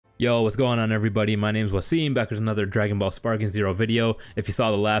Yo, what's going on everybody? My name's Wasim, back with another Dragon Ball Sparking Zero video. If you saw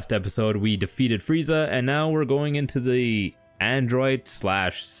the last episode, we defeated Frieza, and now we're going into the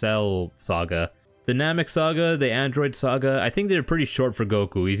Android/Cell saga. The Namek saga, the Android saga, I think they're pretty short for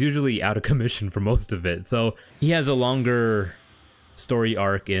Goku. He's usually out of commission for most of it, so he has a longer story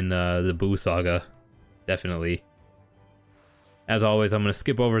arc in the Buu saga, definitely. As always, I'm going to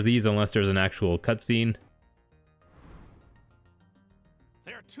skip over these unless there's an actual cutscene.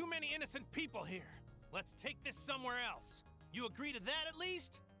 There are too many innocent people here. Let's take this somewhere else. You agree to that at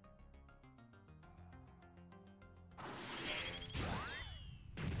least?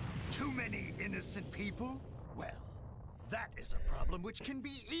 Too many innocent people? Well, that is a problem which can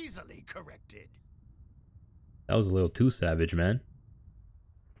be easily corrected. That was a little too savage, man.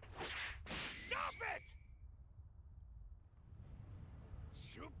 Stop it!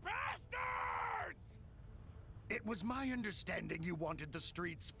 You bastards! It was my understanding you wanted the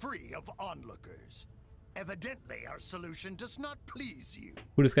streets free of onlookers. Evidently, our solution does not please you.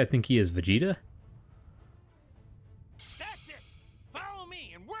 Who does this guy think he is, Vegeta? That's it! Follow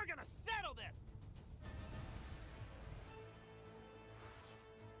me and we're gonna settle this!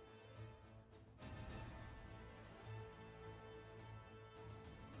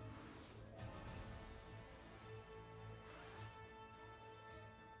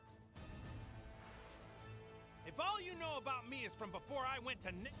 If all you know about me is from before I went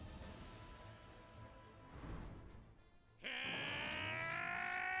to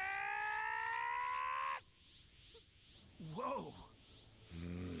Whoa!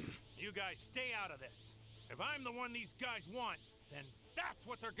 You guys stay out of this. If I'm the one these guys want, then that's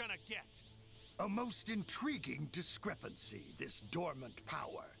what they're gonna get. A most intriguing discrepancy, this dormant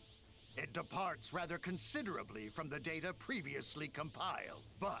power. It departs rather considerably from the data previously compiled,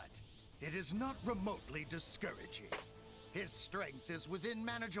 but it is not remotely discouraging. His strength is within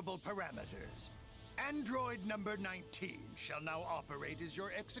manageable parameters. Android number 19 shall now operate as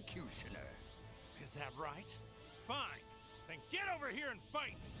your executioner. Is that right? Fine. Then get over here and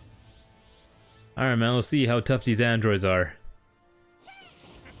fight! Alright man, let's see how tough these androids are.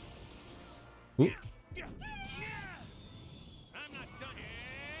 Ooh. I'm not done.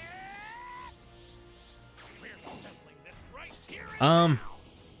 We're settling this right here and now.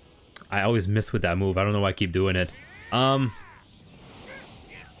 I always miss with that move. I don't know why I keep doing it. I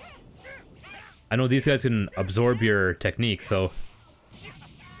know these guys can absorb your technique, so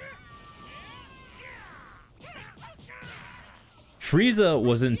Frieza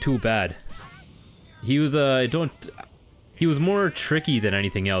wasn't too bad. He was he was more tricky than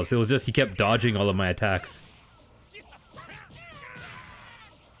anything else. It was just he kept dodging all of my attacks.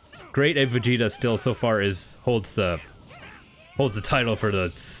 Great Ape Vegeta still so far holds the title for the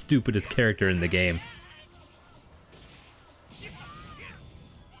stupidest character in the game.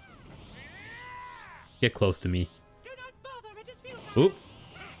 Get close to me. Oop.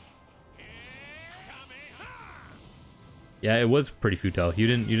 Yeah, it was pretty futile. You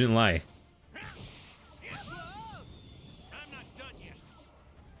didn't lie. I'm not done yet.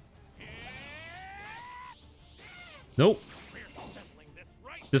 Nope. We're settling this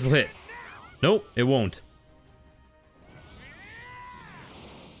right This'll hit. Nope, it won't.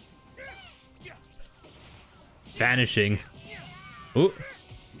 Vanishing. Ooh.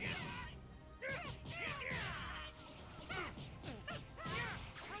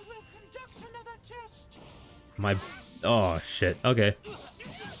 My... Oh, shit. Okay.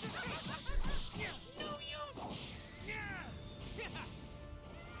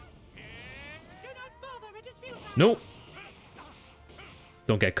 Nope.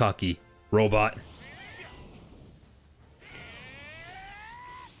 Don't get cocky, robot.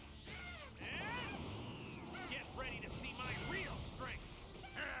 Get ready to see my real strength.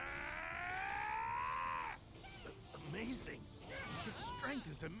 Amazing. His strength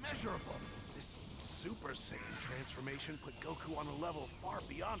is immeasurable. This Super Saiyan transformation put Goku on a level far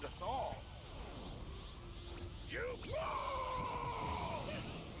beyond us all.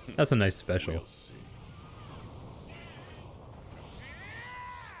 That's a nice special.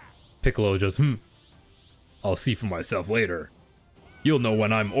 Piccolo just, I'll see for myself later. You'll know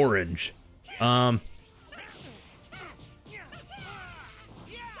when I'm orange. Let's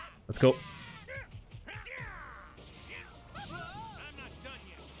go.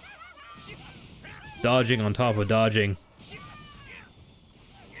 Dodging on top of dodging.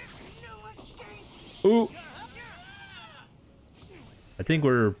 Ooh. I think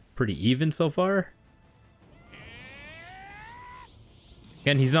we're pretty even so far.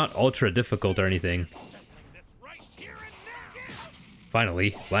 Again, he's not ultra difficult or anything.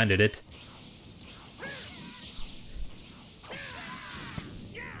 Finally, landed it.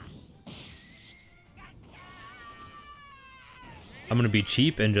 I'm gonna be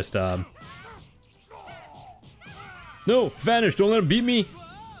cheap and just no, vanish, don't let him beat me.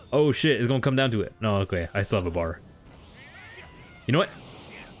 Oh shit, it's gonna come down to it. No, okay, I still have a bar. You know what?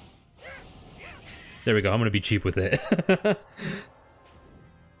 There we go, I'm gonna be cheap with it.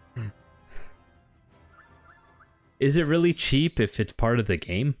 Is it really cheap if it's part of the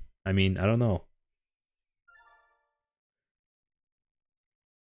game? I mean, I don't know.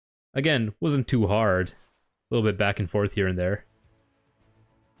 Again, wasn't too hard. A little bit back and forth here and there.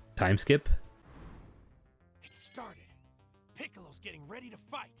 Time skip? It started. Piccolo's getting ready to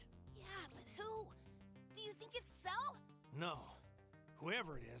fight. Yeah, but who? Do you think it's Cell? No.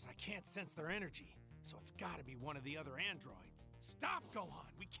 Whoever it is, I can't sense their energy. So it's gotta be one of the other androids. Stop, Gohan!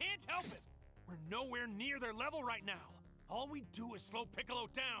 We can't help it! We're nowhere near their level right now. All we do is slow Piccolo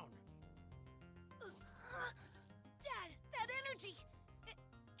down. Dad, that energy!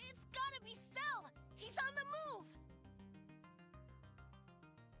 It's gotta be Cell! He's on the move!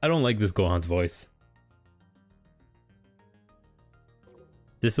 I don't like this Gohan's voice.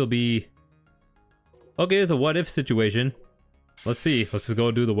 This'll be... Okay, it's a what-if situation. Let's see. Let's just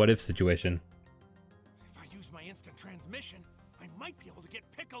go do the what-if situation. If I use my instant transmission, I might be able to get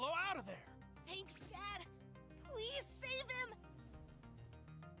Piccolo out of there. Thanks, Dad! Please save him!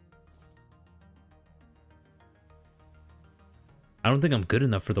 I don't think I'm good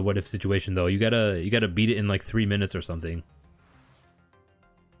enough for the what-if situation, though. You gotta beat it in like 3 minutes or something.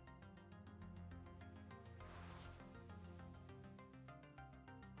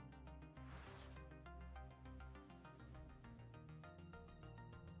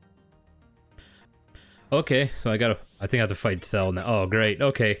 Okay, so I think I have to fight Cell now. Oh, great.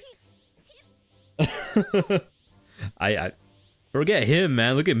 Okay. I forget him,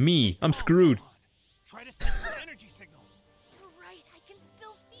 man. Look at me. I'm screwed. Try to sense the energy signal. You're right, I can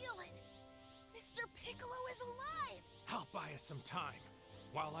still feel it. Mr. Piccolo is alive! I'll buy us some time.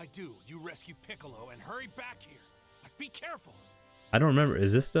 While I do, you rescue Piccolo and hurry back here. But be careful. I don't remember.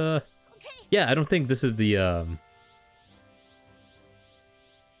 Is this the... Okay. Yeah, I don't think this is the,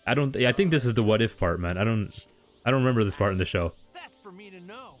 I think this is the what if part, man. I don't remember this part in the show. That's for me to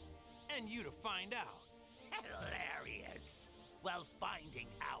know. And you to find out. Hilarious. Well, finding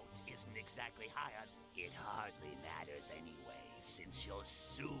out isn't exactly high on... It hardly matters anyway, since you'll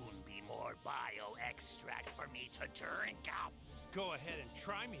soon be more bio extract for me to drink up. Go ahead and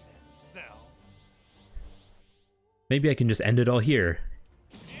try me then, Cell. Maybe I can just end it all here.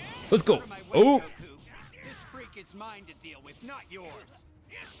 Let's go. Out of my way, Oh! Goku. This freak is mine to deal with, not yours.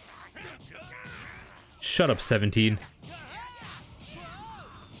 Shut up, 17.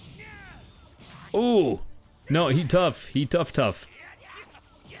 Oh! No, he tough. He tough.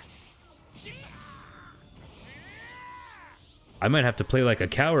 I might have to play like a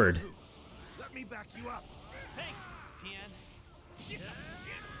coward. Let me back you up. Thanks, Tien.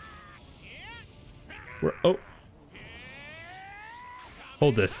 Oh.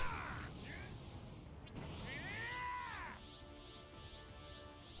 Hold this.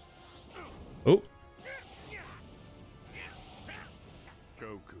 Oh.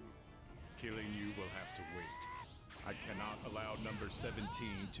 Goku, killing you will have to wait. I cannot allow number 17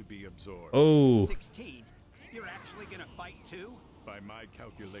 to be absorbed. Oh. 16? You're actually gonna fight too? By my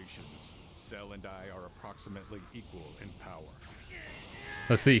calculations, Cell and I are approximately equal in power.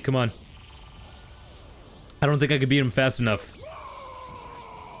 Let's see. Come on. I don't think I could beat him fast enough.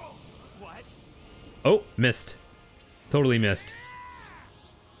 What? Oh, missed. Totally missed.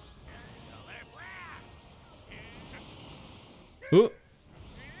 Ooh.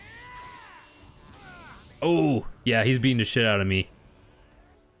 Oh, yeah, he's beating the shit out of me.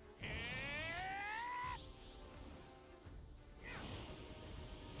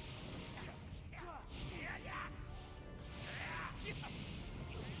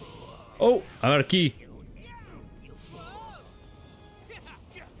 Oh, I got a key.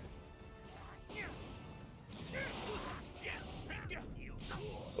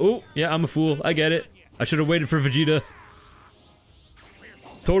 Oh, yeah, I'm a fool. I get it. I should have waited for Vegeta.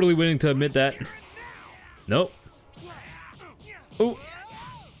 Totally willing to admit that. Nope. Oh.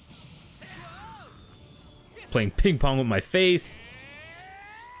 Playing ping pong with my face.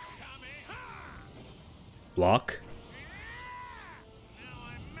 Block.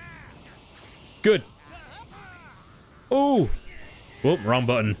 Good. Oh. Whoop, wrong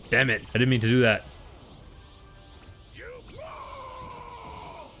button. Damn it. I didn't mean to do that.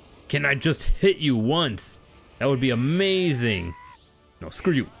 Can I just hit you once? That would be amazing. No,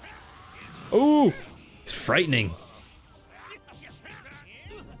 screw you. Oh, it's frightening.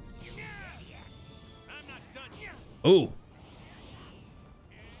 Oh.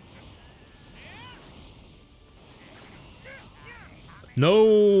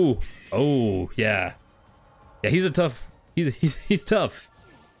 No! Oh, yeah. Yeah, he's a tough... He's tough.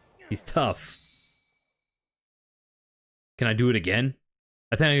 He's tough. Can I do it again?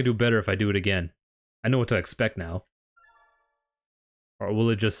 I think I can do better if I do it again. I know what to expect now. Or will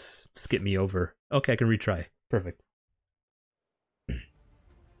it just skip me over? Okay, I can retry. Perfect.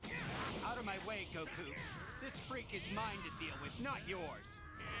 Out of my way, Goku. This freak is mine to deal with, not yours.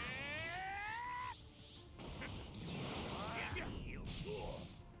 You fool.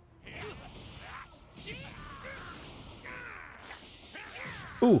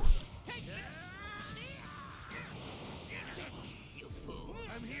 Ooh. You fool.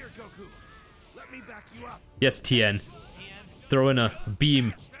 I'm here, Goku. Let me back you up. Yes, Tien. Throw in a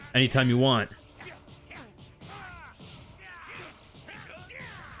beam anytime you want.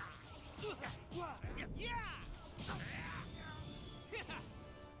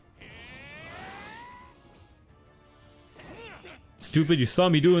 Stupid, you saw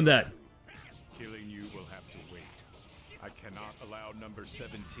me doing that. Killing you will have to wait. I cannot allow number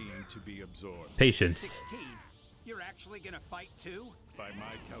 17 to be absorbed. Patience. 16. You're actually gonna fight too? By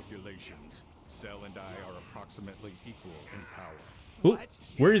my calculations, Cell and I are approximately equal in power. Ooh,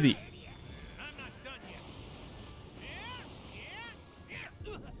 where is he? I'm not done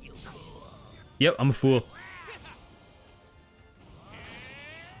yet. You fool. Yep, I'm a fool.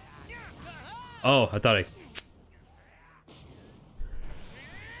 Oh, I thought I...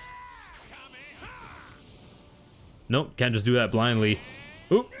 Nope, can't just do that blindly.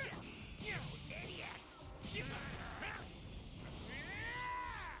 Oop.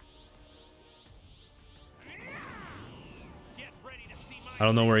 I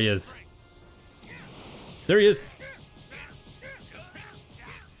don't know where he is. There he is.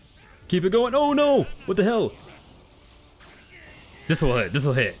 Keep it going. Oh no! What the hell? This will hit. This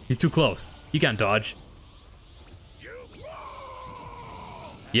will hit. He's too close. You can't dodge.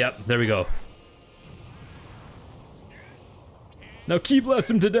 Yep, there we go. Now key blast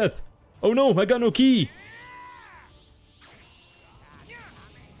him to death. Oh no, I got no key.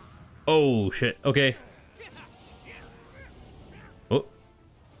 Oh shit. Okay. Oh.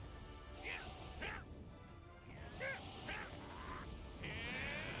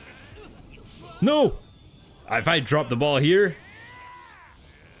 No! If I drop the ball here,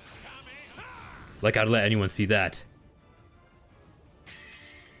 like I'd let anyone see that.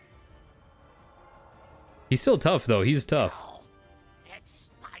 He's still tough though, he's tough. It's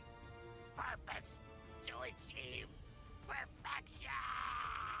my purpose to achieve perfection.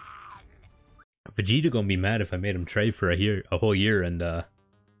 Vegeta gonna be mad if I made him trade for a whole year and there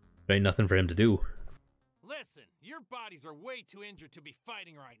ain't nothing for him to do. Listen, your bodies are way too injured to be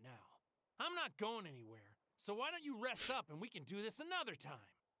fighting right now. I'm not going anywhere, so why don't you rest up and we can do this another time?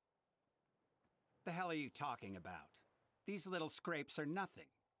 The hell are you talking about? These little scrapes are nothing.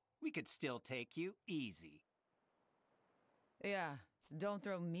 We could still take you easy. Yeah, don't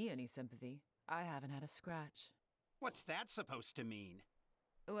throw me any sympathy. I haven't had a scratch. What's that supposed to mean?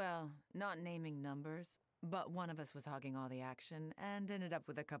 Well, not naming numbers, but one of us was hogging all the action and ended up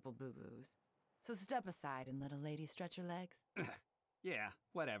with a couple boo-boos. So step aside and let a lady stretch her legs. Yeah,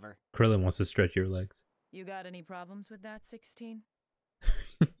 whatever. Krillin wants to stretch your legs. You got any problems with that, 16?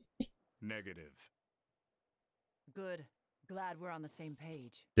 Negative. Good. Glad we're on the same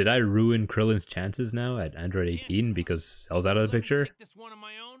page. Did I ruin Krillin's chances now at Android 18 because Cell's out of the Let me picture? take this one on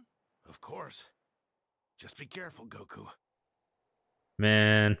my own? Of course. Just be careful, Goku.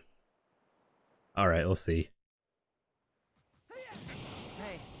 Man. Alright, we'll see.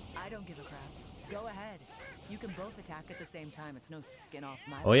 Hey, I don't give a crap. Go ahead. You can both attack at the same time. It's no skin off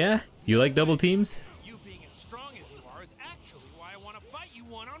my... Oh yeah? You like double teams? You being as strong as you are is actually why I want to fight you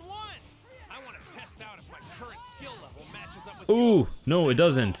one-on-one. I want to test out if my current skill level matches up with Ooh, yours. no it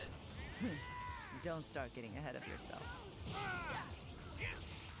doesn't. Don't start getting ahead of yourself.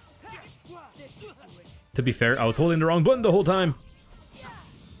 To be fair, I was holding the wrong button the whole time.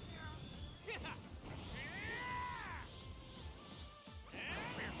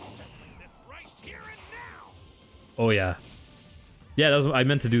 Oh yeah. Yeah, that was, I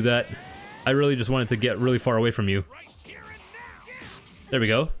meant to do that. I really just wanted to get really far away from you. There we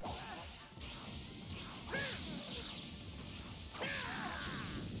go.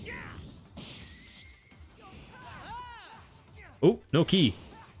 Oh, no key.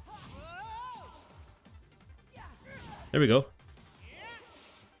 There we go.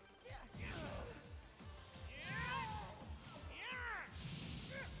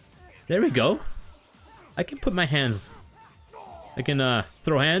 There we go. I can put my hands. I can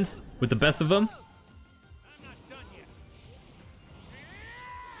throw hands with the best of them.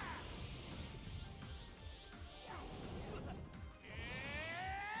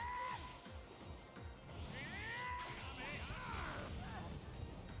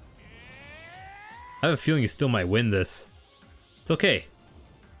 I have a feeling you still might win this. It's okay.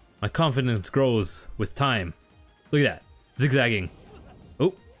 My confidence grows with time. Look at that. Zigzagging.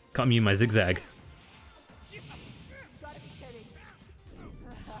 Oh, caught me in my zigzag.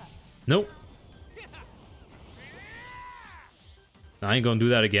 Nope. I ain't gonna do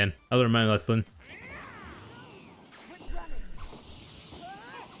that again. I learned my lesson.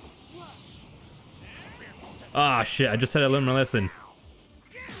 Ah, shit. I just said I learned my lesson.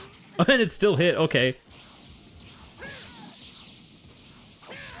 And it still hit. Okay.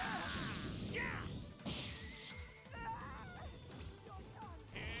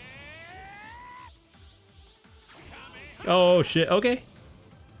 Oh, shit. Okay.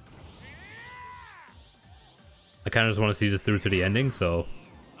 I kind of just want to see this through to the ending, so...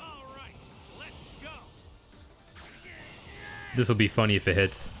 This will be funny if it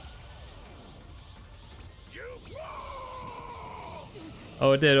hits.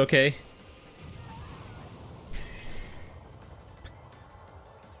 Oh, it did. Okay.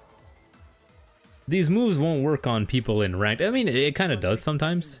 These moves won't work on people in ranked. I mean, it kind of does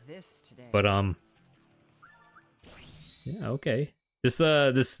sometimes. But, yeah, okay. This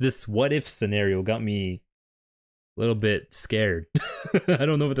what if scenario got me a little bit scared. I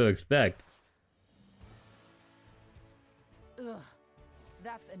don't know what to expect. Ugh,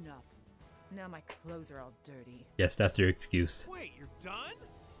 that's enough. Now my clothes are all dirty. Yes, that's your excuse. Wait, you're done?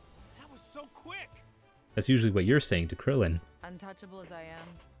 That was so quick. That's usually what you're saying to Krillin. Untouchable as I am,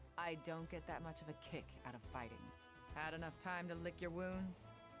 I don't get that much of a kick out of fighting. Had enough time to lick your wounds?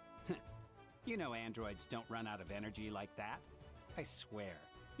 You know androids don't run out of energy like that. I swear,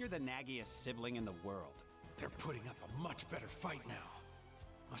 you're the naggiest sibling in the world. They're putting up a much better fight now.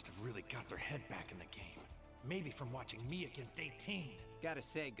 Must have really got their head back in the game. Maybe from watching me against 18. Gotta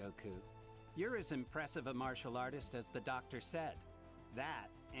say, Goku, you're as impressive a martial artist as the doctor said. That,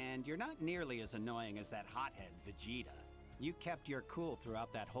 and you're not nearly as annoying as that hothead Vegeta. You kept your cool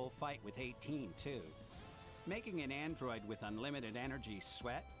throughout that whole fight with 18, too. Making an android with unlimited energy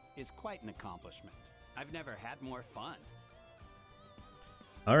sweat is quite an accomplishment. I've never had more fun.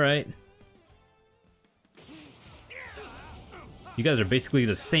 Alright. You guys are basically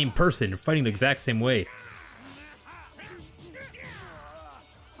the same person. You're fighting the exact same way.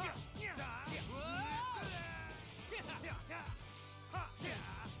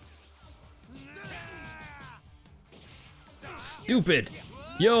 Stupid!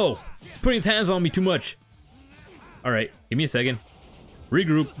 Yo! He's putting his hands on me too much. Alright, give me a second.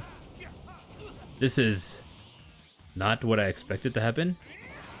 Regroup. This is not what I expected to happen.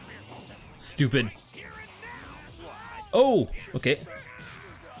 Stupid. Oh! Okay.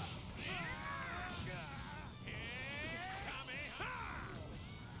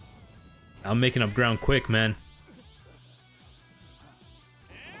 I'm making up ground quick, man.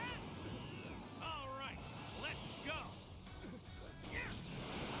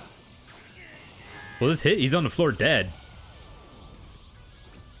 Well, this hit, he's on the floor dead.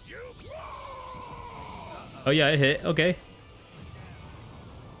 Oh yeah, it hit. Okay.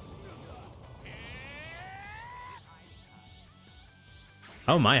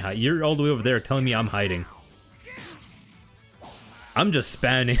 How am I hiding? You're all the way over there telling me I'm hiding. I'm just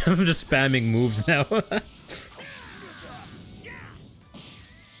spamming. I'm just spamming moves now.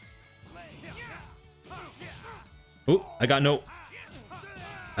 Oh, I got no.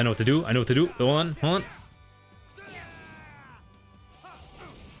 I know what to do. I know what to do. Hold on. Hold on.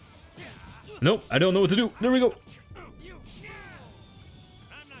 Nope, I don't know what to do. There we go.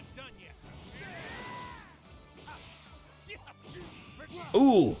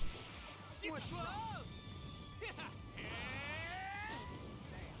 Ooh.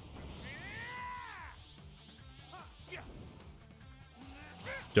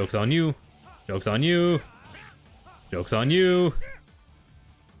 Joke's on you. Joke's on you. Joke's on you.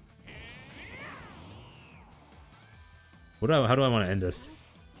 How do I want to end this?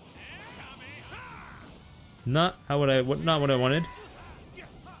 Not what I wanted.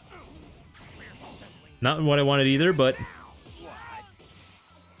 Not what I wanted either, but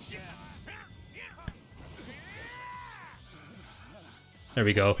there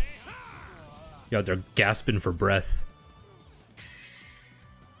we go. You out there gasping for breath.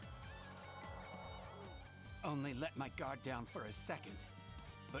 Only let my guard down for a second,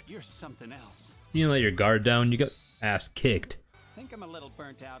 but you're something else. You didn't let your guard down, you got ass kicked. Think I'm a little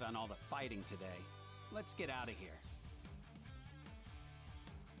burnt out on all the fighting today. Let's get out of here.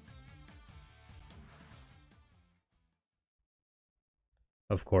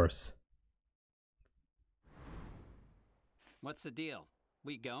 Of course. What's the deal?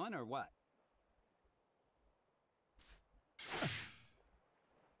 We going or what?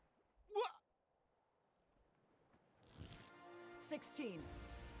 16,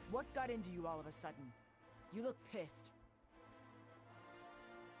 what got into you all of a sudden? You look pissed.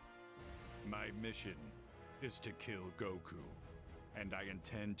 My mission is to kill Goku, and I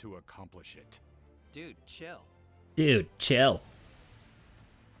intend to accomplish it. Dude, chill. Dude, chill.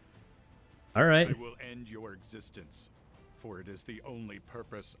 All right. I will end your existence, for it is the only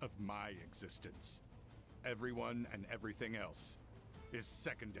purpose of my existence. Everyone and everything else is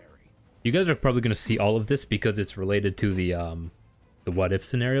secondary. You guys are probably going to see all of this because it's related to the what if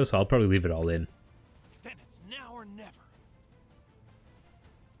scenario, so I'll probably leave it all in. Then it's now or never.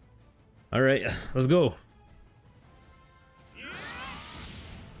 All right, let's go.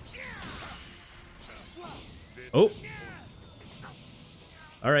 Oh.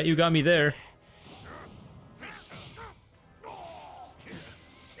 All right, you got me there.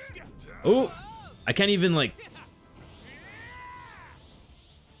 Oh, I can't even like.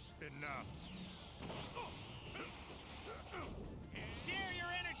 Enough. Share your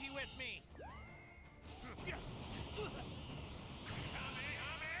energy with me.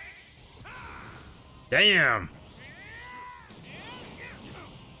 Damn.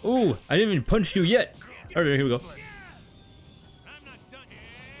 Ooh, I didn't even punch you yet. All right, here we go. I'm not done.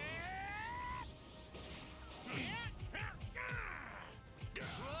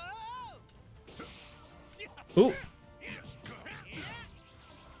 Ooh.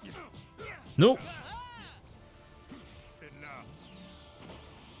 Nope. Enough.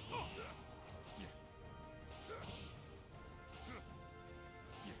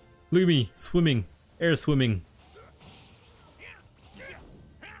 Look at me swimming, air swimming.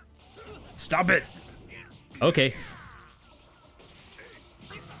 Stop it. Okay.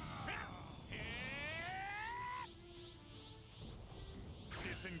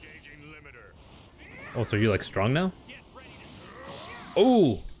 Disengaging limiter. Oh, so you're like strong now?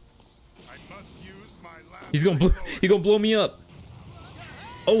 Oh, I must use my last. he's gonna blow me up.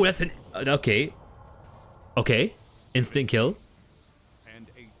 Oh, that's an okay. Okay, instant kill. And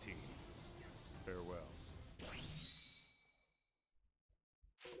 18. Farewell.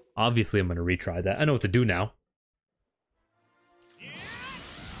 Obviously, I'm gonna retry that. I know what to do now.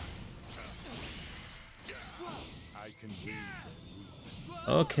 I can read.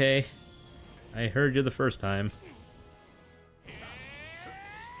 Okay, I heard you the first time.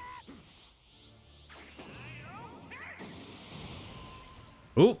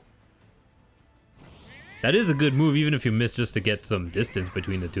 Ooh. That is a good move, even if you miss, just to get some distance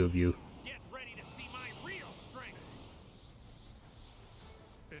between the two of you. Get ready to see my real strength.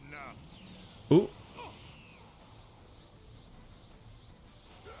 Enough. Ooh.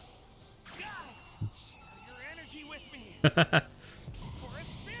 Share your energy with me. For a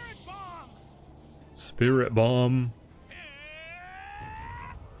spirit bomb. Spirit bomb.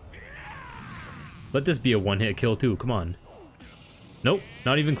 Let this be a one-hit kill too. Come on. Nope,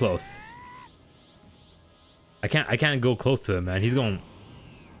 not even close. I can't go close to him, man. He's going.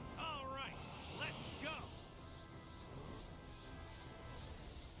 All right, let's go.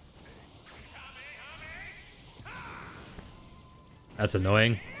 That's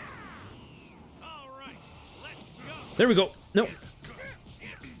annoying. All right, let's go. There we go. Nope.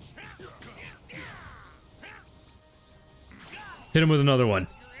 Hit him with another one.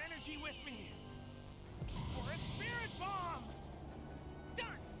 Your energy with me. For a spirit bomb. Done.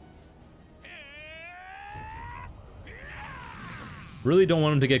 Really don't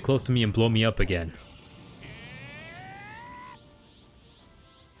want him to get close to me and blow me up again.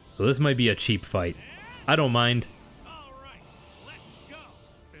 So this might be a cheap fight. I don't mind. All right, let's go.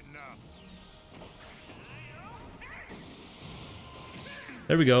 Enough.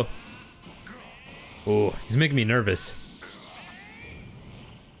 There we go. Oh, he's making me nervous.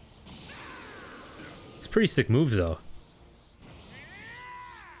 It's pretty sick moves though.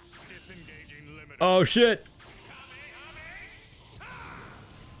 Disengaging limiter. Oh shit!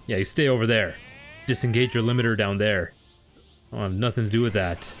 Yeah, you stay over there. Disengage your limiter down there. I have nothing to do with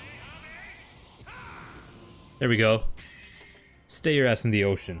that. There we go. Stay your ass in the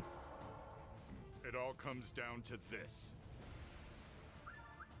ocean. It all comes down to this.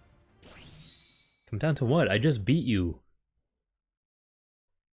 Come down to what? I just beat you.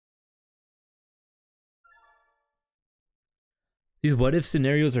 These what if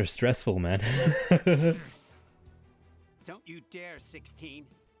scenarios are stressful, man. Don't you dare, 16.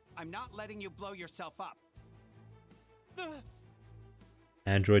 I'm not letting you blow yourself up.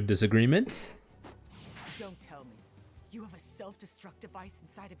 Android disagreements? Don't tell me. You have a self-destruct device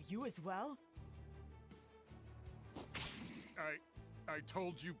inside of you as well? I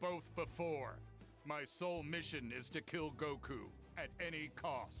told you both before. My sole mission is to kill Goku at any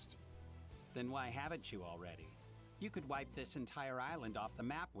cost. Then why haven't you already? You could wipe this entire island off the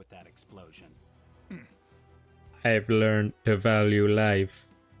map with that explosion. I've learned to value life.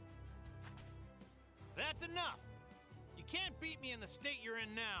 That's enough! You can't beat me in the state you're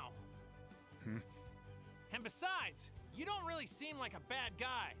in now. And besides, you don't really seem like a bad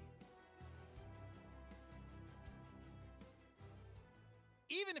guy.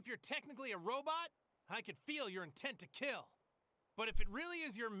 Even if you're technically a robot, I could feel your intent to kill. But if it really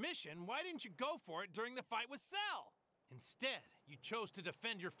is your mission, why didn't you go for it during the fight with Cell? Instead, you chose to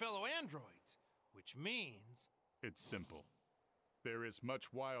defend your fellow androids, which means... It's simple. There is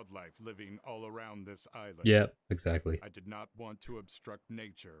much wildlife living all around this island. Yeah, exactly. I did not want to obstruct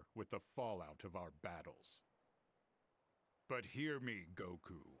nature with the fallout of our battles. But hear me,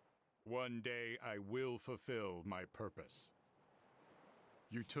 Goku. One day I will fulfill my purpose.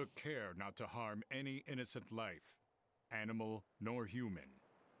 You took care not to harm any innocent life, animal nor human.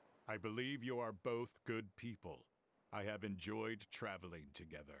 I believe you are both good people. I have enjoyed traveling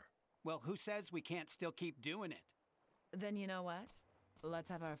together. Well, who says we can't still keep doing it? Then you know what? Let's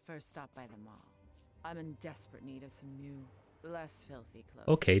have our first stop by the mall. I'm in desperate need of some new, less filthy clothes.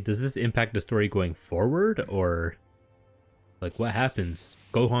 Okay, does this impact the story going forward, or like what happens?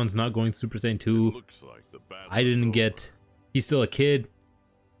 Gohan's not going Super Saiyan 2. Looks like the battle I didn't get. He's still a kid.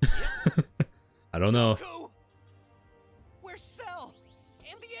 I don't know. Goku! Where's Cell?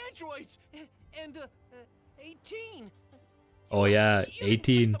 And the androids? And 18? Oh yeah, You didn't take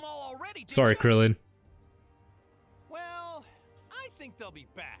 18. them all already, did Sorry, you? Krillin. Well, I think they'll be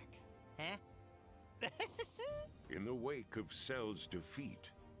back. Huh? In the wake of Cell's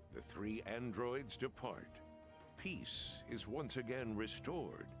defeat, the three androids depart. Peace is once again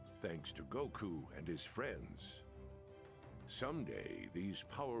restored, thanks to Goku and his friends. Someday, these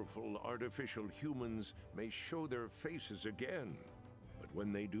powerful artificial humans may show their faces again. But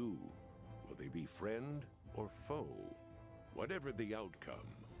when they do, will they be friend or foe? Whatever the outcome,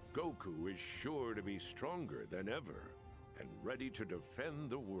 Goku is sure to be stronger than ever and ready to defend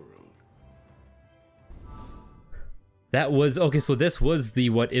the world. That was okay. So this was the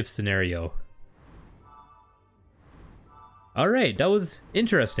what if scenario. All right, that was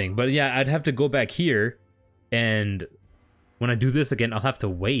interesting. But yeah, I'd have to go back here, and when I do this again, I'll have to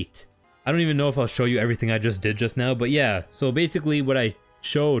wait. I don't even know if I'll show you everything I just did just now. But yeah, so basically what I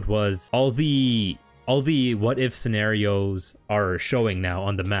showed was all the what if scenarios are showing now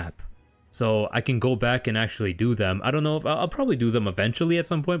on the map. So I can go back and actually do them. I don't know if I'll probably do them eventually at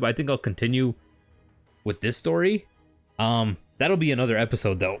some point, but I think I'll continue with this story. That'll be another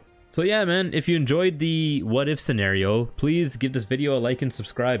episode though. So yeah, man, if you enjoyed the what if scenario, please give this video a like and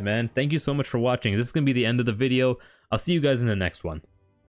subscribe, man. Thank you so much for watching. This is gonna be the end of the video. I'll see you guys in the next one.